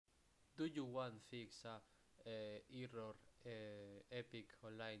Do you want fix error epic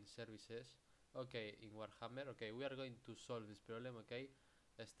online services? Okay, in Warhammer. Okay, we are going to solve this problem. Okay,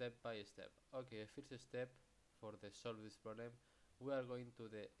 step by step. Okay, the first step for the solve this problem, we are going to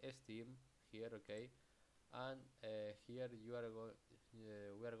the Steam here. Okay, and here you are going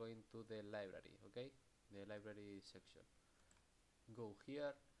we are going to the library. Okay, the library section. Go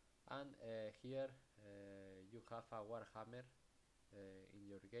here, and here you have a Warhammer in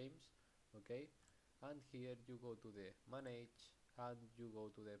your games. Okay, and here you go to the manage and you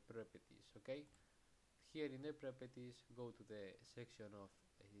go to the properties. Okay, here in the properties go to the section of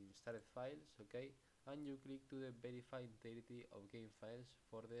installed files. Okay, and you click to the verify integrity of game files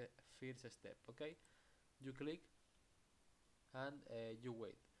for the first step. Okay, you click and you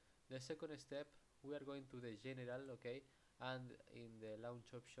wait. The second step, we are going to the general. Okay, and in the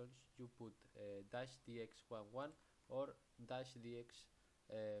launch options you put -dx11 or -dx12.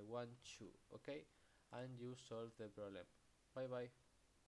 Okay, and you solve the problem. Bye bye.